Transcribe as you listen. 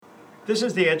This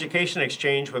is the Education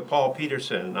Exchange with Paul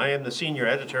Peterson. I am the senior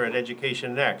editor at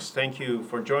Education Next. Thank you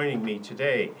for joining me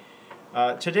today.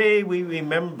 Today we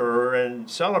remember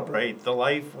and celebrate the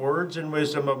life, words, and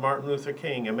wisdom of Martin Luther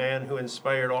King, a man who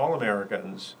inspired all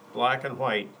Americans, black and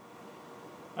white.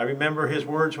 I remember his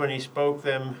words when he spoke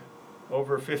them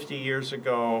over 50 years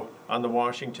ago on the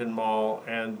Washington Mall,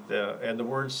 and the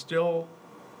words still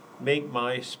make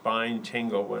my spine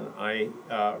tingle when I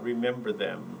remember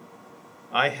them.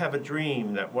 I have a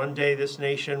dream that one day this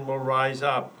nation will rise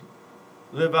up,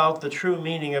 live out the true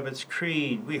meaning of its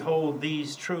creed. We hold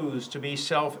these truths to be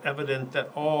self-evident that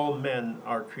all men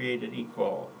are created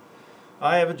equal.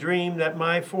 I have a dream that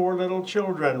my 4 little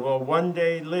children will one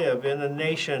day live in a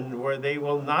nation where they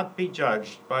will not be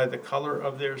judged by the color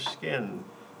of their skin,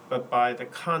 but by the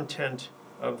content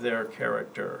of their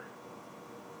character.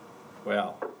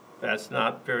 Well, that's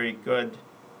not very good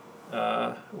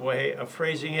way of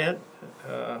phrasing it.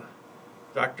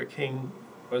 Dr. King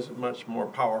was much more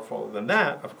powerful than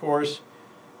that, of course,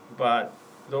 but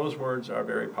those words are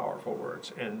very powerful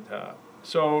words. And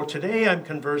so today I'm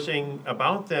conversing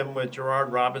about them with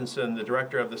Gerard Robinson, the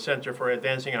director of the Center for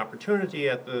Advancing Opportunity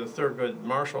at the Thurgood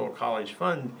Marshall College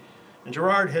Fund. And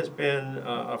Gerard has been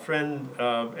a friend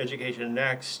of Education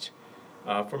Next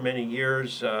for many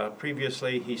years.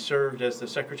 Previously, he served as the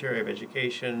Secretary of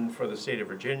Education for the state of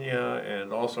Virginia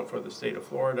and also for the state of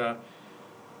Florida.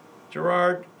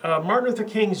 Gerard, Martin Luther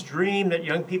King's dream that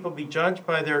young people be judged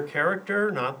by their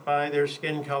character, not by their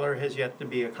skin color, has yet to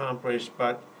be accomplished,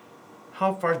 but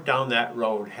how far down that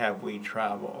road have we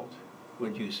traveled,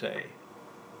 would you say?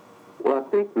 Well, I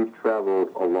think we've traveled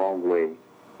a long way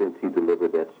since he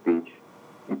delivered that speech.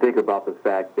 You think about the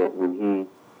fact that when he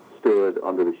stood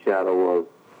under the shadow of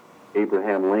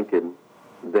Abraham Lincoln,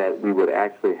 that we would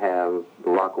actually have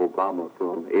Barack Obama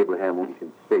from Abraham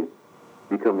Lincoln State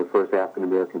become the first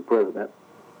African-American president.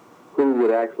 Who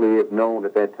would actually have known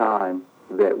at that time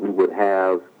that we would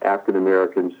have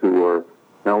African-Americans who are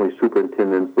not only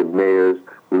superintendents, but mayors,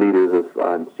 leaders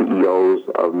of CEOs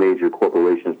of major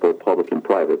corporations, both public and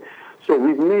private. So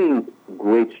we've made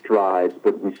great strides,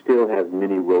 but we still have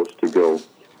many roads to go.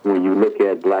 When you look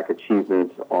at black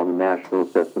achievements on the National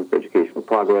Assessment for Educational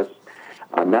Progress,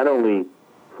 not only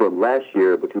from last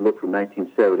year, but you look from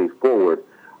 1970 forward,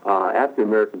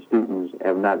 African-American students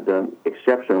have not done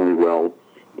exceptionally well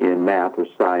in math or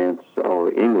science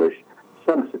or English.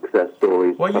 Some success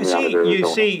stories. Well, you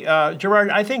see, Gerard,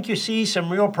 I think you see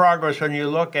some real progress when you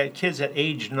look at kids at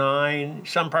age 9,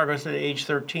 some progress at age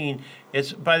 13.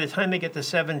 It's by the time they get to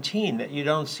 17 that you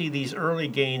don't see these early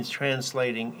gains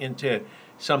translating into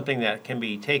something that can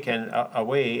be taken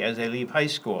away as they leave high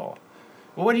school.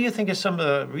 Well, what do you think are some of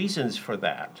the reasons for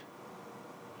that?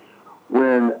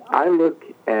 When I look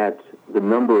at the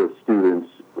number of students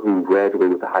who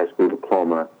graduate with a high school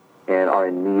diploma and are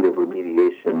in need of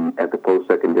remediation at the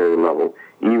post-secondary level,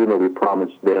 even though we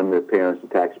promised them, their parents,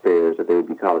 and taxpayers that they would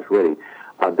be college ready,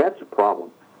 that's a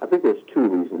problem. I think there's 2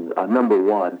 reasons. Number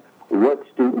one, what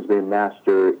students they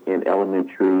master in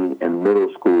elementary and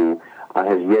middle school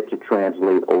has yet to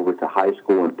translate over to high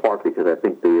school, in part because I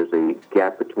think there's a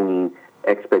gap between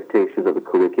expectations of the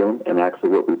curriculum and actually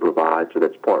what we provide. So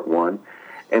that's part one.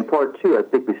 And part two, I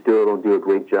think we still don't do a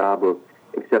great job of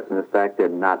accepting the fact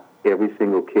that not every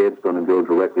single kid's going to go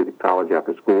directly to college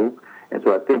after school. And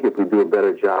so I think if we do a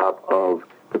better job of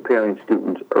preparing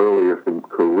students earlier for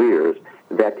careers,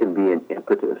 that can be an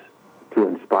impetus to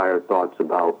inspire thoughts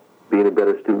about being a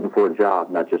better student for a job,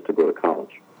 not just to go to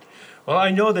college. Well, I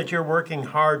know that you're working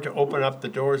hard to open up the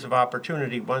doors of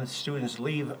opportunity once students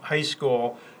leave high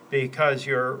school, because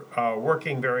you're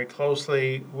working very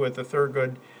closely with the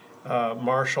Thurgood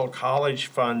Marshall College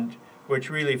Fund, which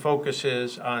really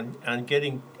focuses on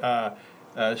getting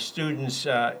students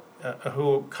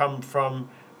who come from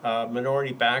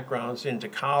minority backgrounds into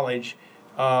college.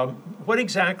 What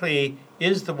exactly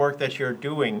is the work that you're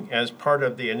doing as part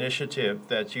of the initiative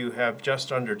that you have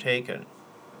just undertaken?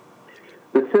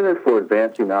 The Center for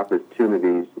Advancing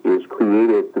Opportunities is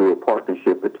created through a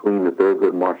partnership between the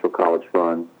Thurgood Marshall College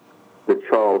Fund, the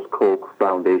Charles Koch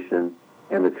Foundation,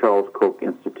 and the Charles Koch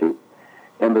Institute.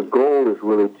 And the goal is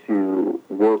really to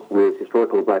work with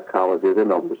historical black colleges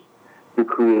and others to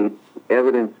create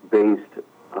evidence-based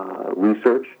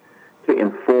research to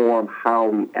inform how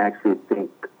we actually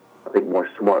think more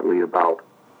smartly about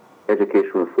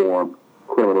education reform,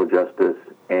 criminal justice,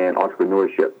 and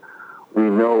entrepreneurship. We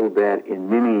know that in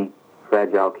many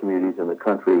fragile communities in the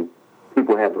country,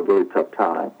 people have a really tough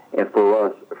time. And for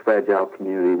us, a fragile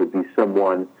community would be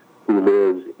someone who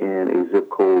lives in a zip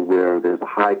code where there's a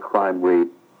high crime rate,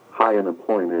 high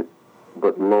unemployment,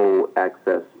 but low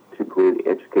access to great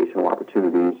educational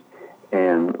opportunities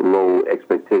and low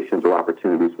expectations or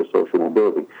opportunities for social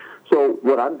mobility. So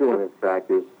what I'm doing, in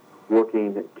fact, is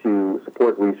working to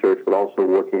support research, but also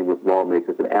working with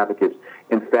lawmakers and advocates,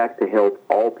 in fact, to help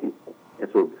all people. And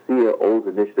so the CIO's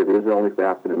initiative isn't only for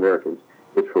African Americans,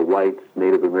 it's for whites,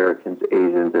 Native Americans,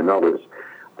 Asians, and others,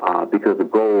 because the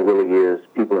goal really is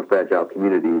people in fragile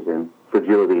communities, and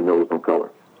fragility knows no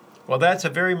color. Well, that's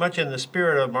very much in the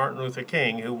spirit of Martin Luther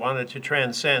King, who wanted to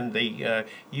transcend the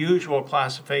usual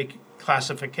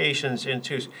classifications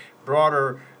into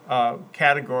broader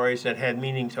categories that had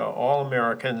meaning to all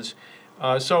Americans.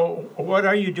 So what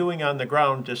are you doing on the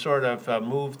ground to sort of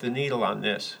move the needle on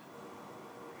this?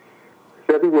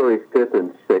 February 5th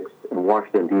and 6th in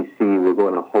Washington, D.C., we're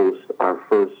going to host our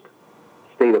first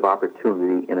State of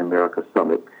Opportunity in America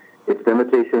Summit. It's an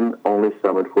invitation-only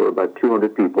summit for about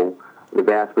 200 people. The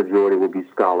vast majority will be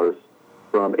scholars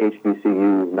from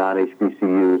HBCUs,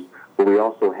 non-HBCUs, but we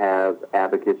also have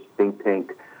advocates, think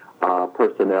tank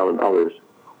personnel, and others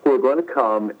who are going to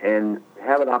come and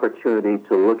have an opportunity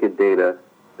to look at data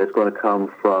that's going to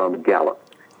come from Gallup.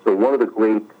 So one of the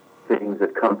great things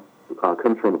that comes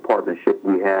from the partnership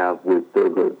we have with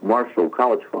the Marshall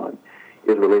College Fund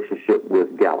is a relationship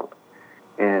with Gallup.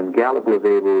 And Gallup was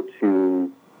able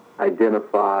to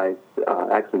identify,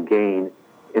 actually gain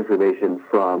information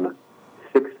from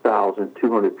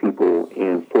 6,200 people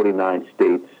in 49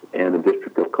 states and the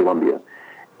District of Columbia.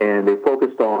 And they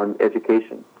focused on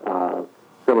education.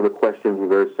 Some of the questions were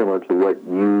very similar to what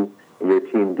you and your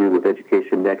team do with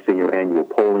Education Next in your annual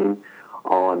polling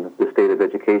on the state of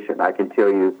education. I can tell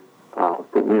you,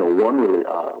 one really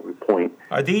point.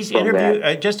 Are these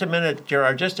interviews, just a minute,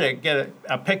 Gerard, just to get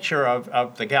a picture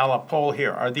of the Gallup poll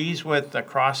here, are these with the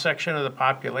cross-section of the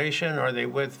population, or are they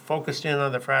focused in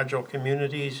on the fragile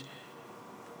communities?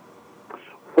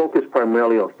 Focused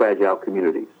primarily on fragile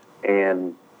communities.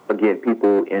 And again,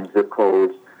 people in zip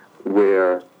codes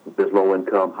where there's low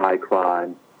income, high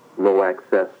crime, low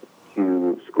access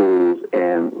to schools,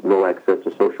 and low access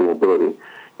to social mobility.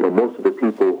 Most of the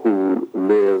people who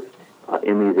live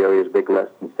in these areas make less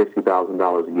than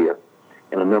 $60,000 a year,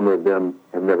 and a number of them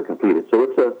have never completed. So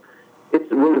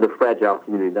it's really the fragile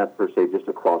community, not per se just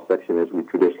a cross-section as we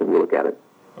traditionally look at it.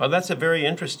 Well, that's a very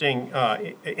interesting,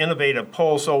 innovative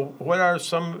poll. So what are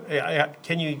some,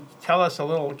 can you tell us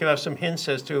give us some hints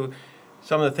as to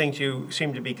some of the things you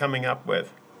seem to be coming up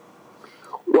with?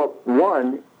 Well,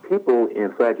 one, people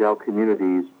in fragile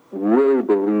communities really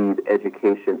believe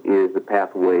education is the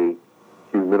pathway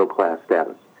to middle-class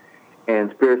status.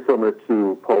 And it's very similar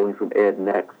to polling from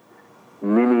EdNext.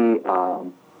 Many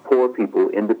poor people,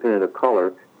 independent of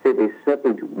color, say they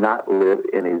simply do not live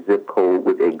in a zip code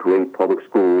with a great public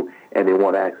school, and they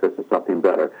want access to something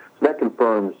better. So that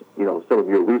confirms, some of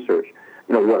your research.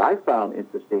 What I found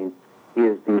interesting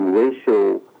is the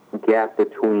racial gap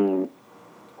between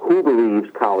who believes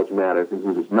college matters and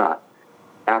who does not.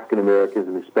 African Americans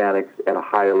and Hispanics at a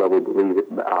higher level believe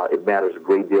it matters a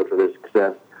great deal for their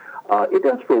success. It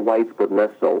does for whites, but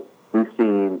less so. We've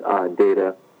seen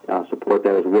data support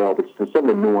that as well, but some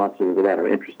of the nuances of that are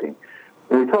interesting.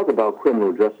 When we talk about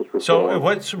criminal justice reform... So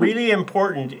what's really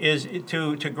important is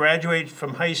to graduate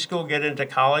from high school, get into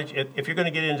college. If you're going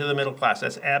to get into the middle class,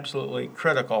 that's absolutely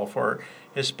critical for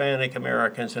Hispanic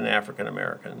Americans and African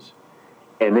Americans.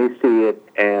 And they see it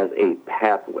as a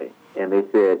pathway. And they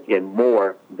said in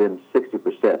more than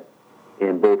 60%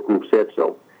 in both groups said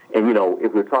so. And,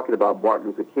 if we're talking about Martin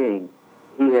Luther King,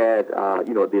 he had,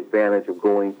 the advantage of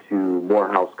going to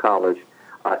Morehouse College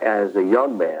as a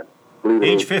young man.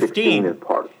 Age 15. In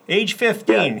part. Age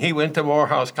 15, yeah. He went to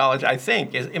Morehouse College, I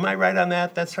think. Am I right on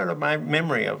that? That's sort of my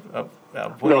memory of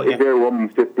it very well be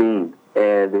 15.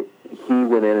 And he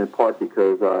went in part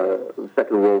because the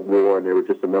Second World War, and there were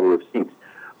just a number of seats.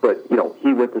 But,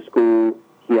 he went to school.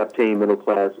 He obtained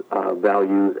middle-class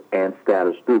values and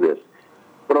status through this.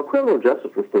 But on criminal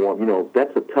justice reform,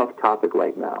 that's a tough topic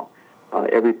right now.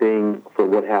 Everything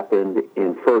from what happened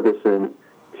in Ferguson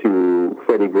to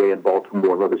Freddie Gray in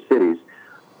Baltimore and other cities,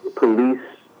 police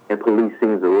and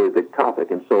policing is a really big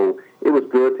topic. And so it was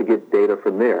good to get data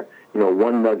from there.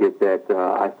 One nugget that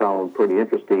I found pretty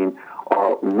interesting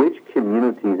are which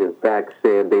communities, in fact,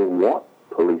 said they want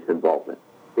police involvement.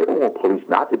 They don't want police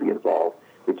not to be involved.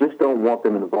 They just don't want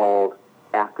them involved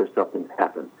after something's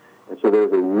happened. And so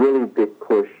there's a really big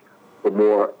push for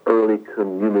more early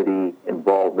community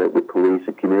involvement with police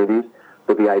and communities.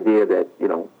 But the idea that,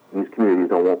 these communities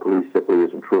don't want police simply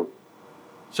isn't true.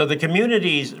 So the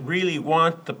communities really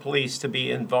want the police to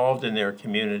be involved in their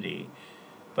community,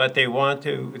 but they don't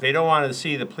want to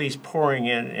see the police pouring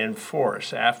in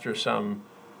force after some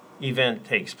event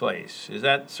takes place. Is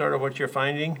that sort of what you're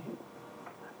finding?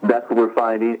 That's what we're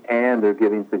finding, and they're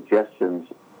giving suggestions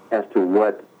as to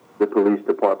what the police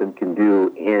department can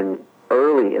do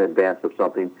early in advance of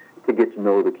something to get to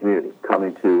know the community,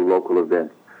 coming to local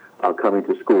events, coming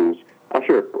to schools. I'll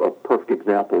share a perfect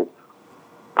example.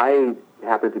 I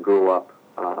happened to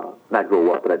not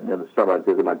grow up, but in the summer I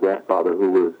visited my grandfather,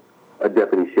 who was a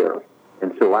deputy sheriff.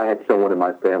 And so I had someone in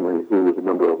my family who was a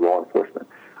member of law enforcement.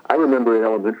 I remember in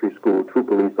elementary school, 2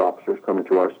 police officers coming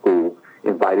to our school,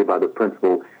 invited by the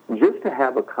principal, just to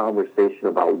have a conversation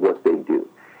about what they do.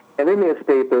 And they may have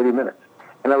stayed 30 minutes.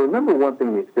 And I remember one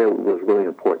thing they said was really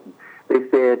important. They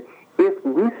said, if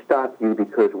we stop you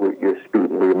because you're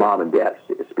speeding, or your mom and dad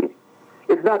is speeding,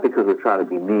 it's not because we're trying to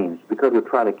be mean, it's because we're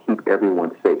trying to keep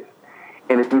everyone safe.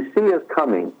 And if you see us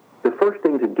coming, the first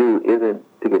thing to do isn't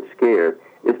to get scared,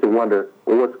 is to wonder,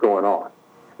 well, what's going on?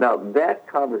 Now, that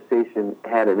conversation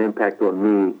had an impact on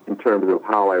me in terms of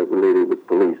how I related with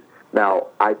police. Now,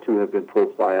 I, too, have been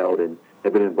profiled and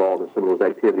have been involved in some of those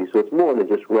activities, so it's more than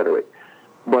just rhetoric.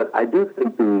 But I do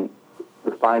think the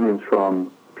findings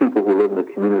from people who live in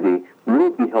the community will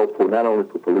be helpful not only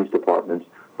for police departments,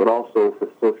 but also for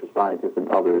social scientists and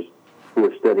others who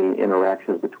are studying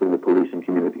interactions between the police and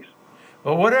communities.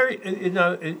 Well,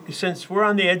 since we're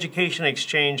on the education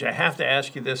exchange, I have to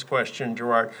ask you this question,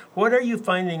 Gerard. What are you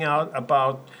finding out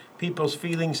about people's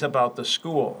feelings about the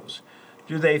schools?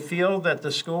 Do they feel that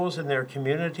the schools in their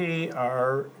community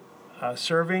are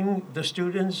serving the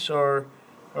students, or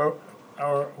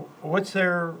what's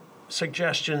their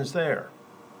suggestions there?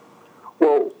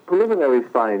 Well, preliminary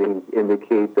findings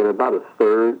indicate that about a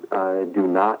third do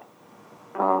not.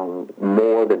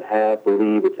 More than half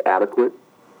believe it's adequate.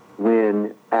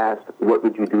 When asked, what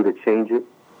would you do to change it?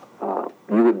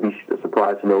 You would be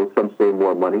surprised to know some say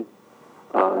more money.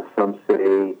 Some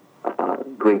say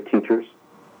great teachers.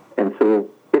 And so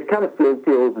it kind of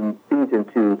feels and feeds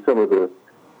into some of the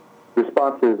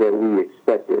responses that we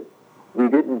expected. We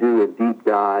didn't do a deep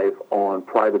dive on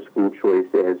private school choice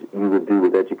as you would do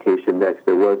with Education Next.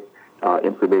 There was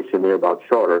information there about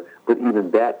charter, but even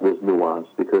that was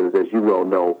nuanced because, as you well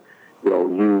know,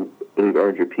 you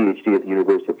earned your PhD at the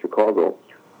University of Chicago.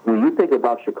 When you think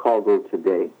about Chicago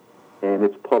today and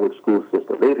its public school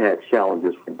system, they've had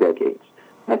challenges for decades.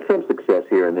 Had some success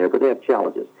here and there, but they have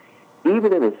challenges.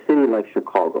 Even in a city like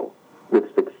Chicago, with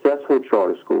successful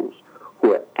charter schools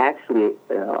who are actually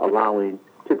allowing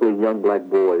particularly young black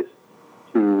boys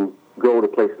to go to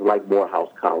places like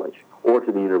Morehouse College or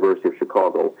to the University of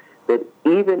Chicago, that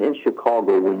even in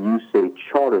Chicago, when you say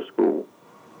charter school,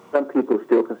 some people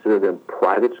still consider them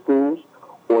private schools,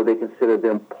 or they consider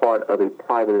them part of a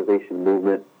privatization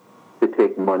movement to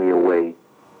take money away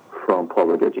from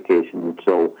public education. And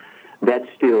so that's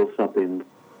still something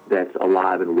that's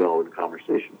alive and well in the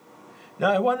conversation.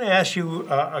 Now, I want to ask you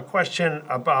a question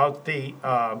about the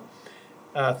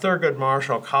Thurgood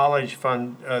Marshall College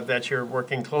Fund that you're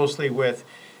working closely with.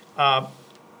 How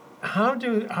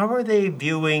are they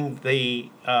viewing the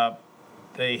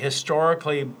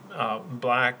historically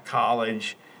black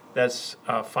college that's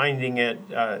finding it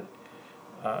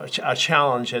a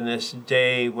challenge in this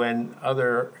day when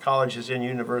other colleges and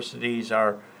universities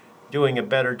are doing a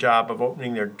better job of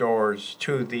opening their doors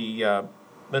to the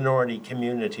minority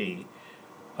community?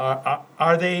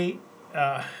 Are they?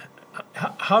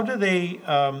 How do they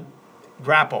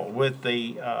grapple with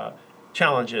the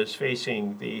challenges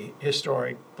facing the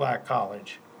historic black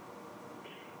college?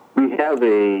 We have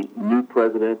a new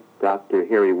president, Dr.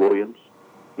 Harry Williams.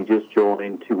 He just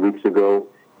joined 2 weeks ago.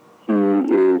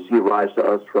 He arrives to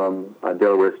us from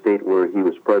Delaware State, where he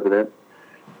was president.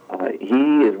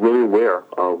 He is really aware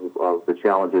of the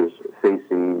challenges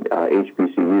facing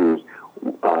HBCUs.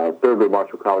 Thurgood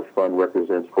Marshall College Fund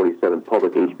represents 47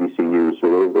 public HBCUs, so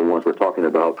those are the ones we're talking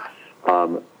about.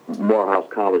 Morehouse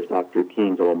College, Dr.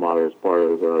 King's alma mater, is part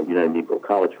of United Negro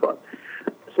College Fund.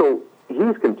 So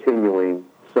he's continuing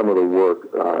some of the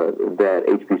work that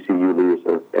HBCU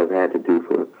leaders have had to do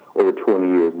for over 20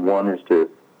 years. One is to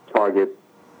target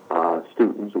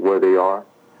students where they are.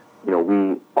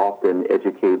 We often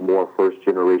educate more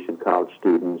first-generation college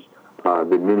students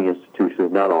than many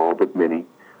institutions, not all, but many.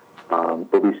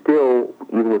 But we still,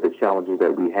 even with the challenges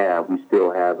that we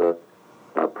still have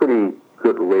a pretty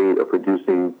good rate of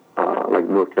producing, like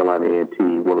North Carolina A&T,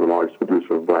 one of the largest producers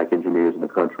of black engineers in the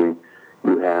country.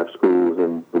 You have schools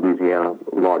in Louisiana,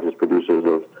 largest producers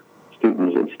of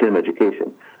students in STEM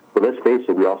education. But let's face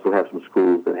it, we also have some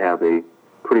schools that have a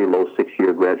pretty low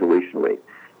 6-year graduation rate.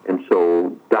 And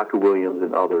so Dr. Williams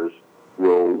and others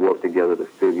will work together to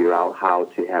figure out how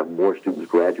to have more students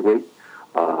graduate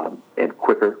and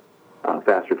quicker,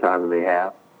 faster time than they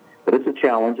have. But it's a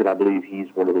challenge, and I believe he's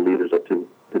one of the leaders up to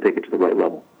take it to the right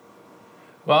level.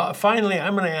 Well, finally,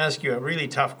 I'm going to ask you a really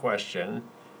tough question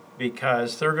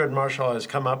because Thurgood Marshall has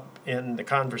come up in the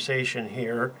conversation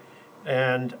here,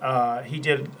 and he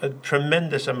did a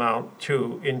tremendous amount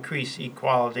to increase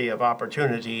equality of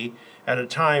opportunity at a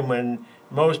time when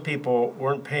most people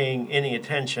weren't paying any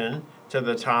attention to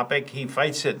the topic. He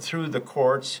fights it through the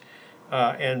courts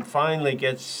and finally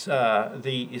gets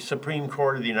the Supreme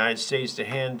Court of the United States to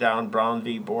hand down Brown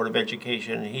v. Board of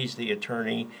Education. He's the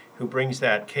attorney who brings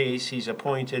that case. He's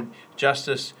appointed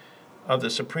Justice of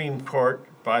the Supreme Court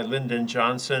by Lyndon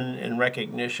Johnson in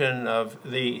recognition of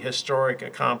the historic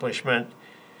accomplishment.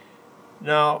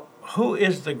 Now, who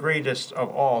is the greatest of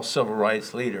all civil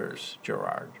rights leaders,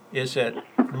 Gerard? Is it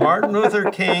Martin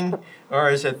Luther King or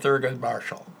is it Thurgood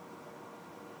Marshall?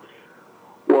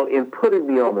 Well, in putting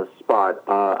me on the spot,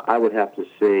 I would have to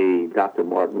say Dr.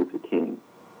 Martin Luther King.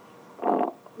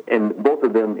 And both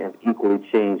of them have equally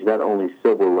changed not only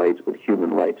civil rights, but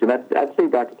human rights. And I'd say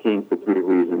Dr. King for three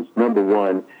reasons. Number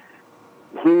one,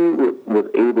 he was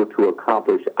able to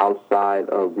accomplish outside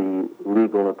of the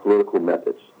legal and political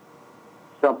methods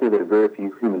something that very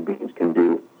few human beings can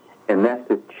do, and that's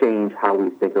to change how we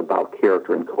think about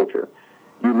character and culture.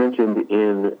 You mentioned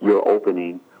in your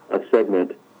opening a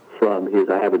segment from his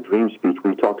I Have a Dream speech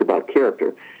where he talked about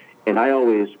character. And I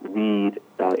always read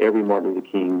every Martin Luther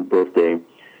King birthday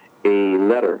a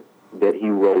letter that he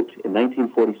wrote in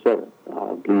 1947,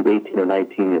 I believe 18 or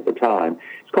 19 at the time.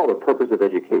 It's called The Purpose of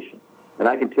Education. And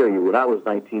I can tell you, when I was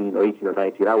 19 or 18 or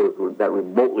 19, I was not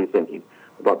remotely thinking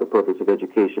about the purpose of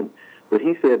education. But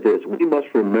he said this: we must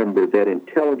remember that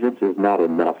intelligence is not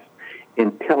enough.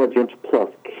 Intelligence plus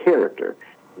character,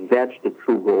 that's the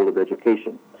true goal of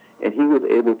education. And he was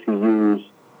able to use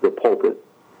the pulpit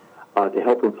to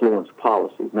help influence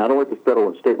policies, not only at the federal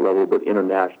and state level, but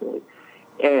internationally.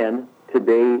 And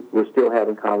today, we're still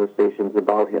having conversations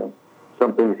about him.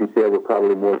 Some things he said were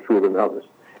probably more true than others.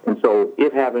 And so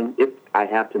if I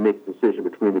have to make a decision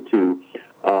between the two,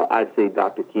 I'd say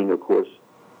Dr. King, of course,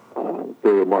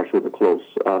 Thurgood Marshall is a close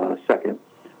second.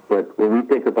 But when we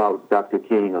think about Dr.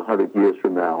 King 100 years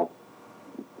from now,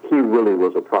 he really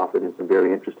was a prophet in some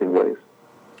very interesting ways.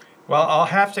 Well, I'll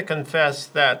have to confess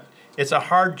that it's a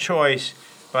hard choice,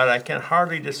 but I can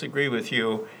hardly disagree with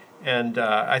you. And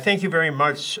I thank you very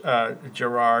much,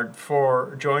 Gerard,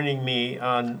 for joining me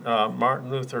on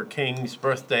Martin Luther King's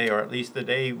birthday, or at least the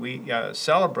day we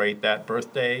celebrate that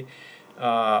birthday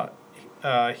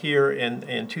here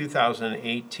in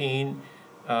 2018.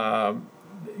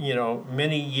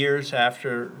 Many years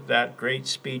after that great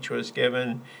speech was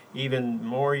given, even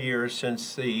more years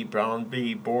since the Brown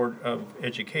v. Board of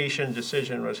Education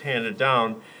decision was handed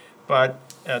down. But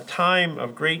a time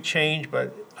of great change,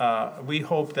 but we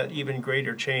hope that even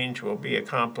greater change will be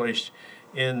accomplished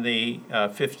in the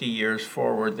 50 years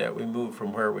forward that we move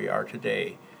from where we are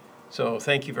today. So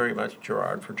thank you very much,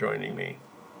 Gerard, for joining me.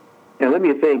 And let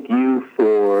me thank you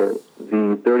for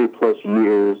the 30-plus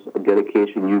years of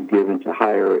dedication you've given to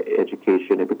higher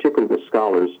education, and particularly the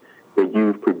scholars that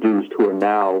you've produced who are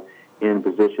now in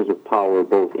positions of power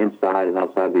both inside and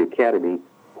outside of the academy,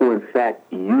 who are in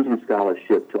fact using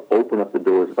scholarship to open up the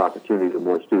doors of opportunity to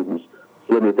more students.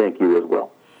 So let me thank you as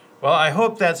well. Well, I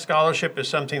hope that scholarship is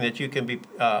something that you can be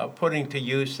putting to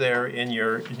use there in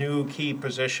your new key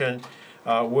position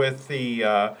with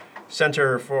the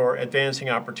Center for Advancing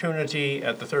Opportunity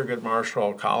at the Thurgood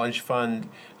Marshall College Fund.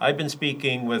 I've been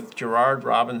speaking with Gerard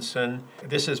Robinson.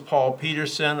 This is Paul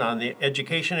Peterson on the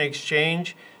Education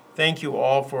Exchange. Thank you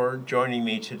all for joining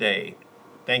me today.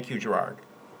 Thank you, Gerard.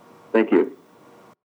 Thank you.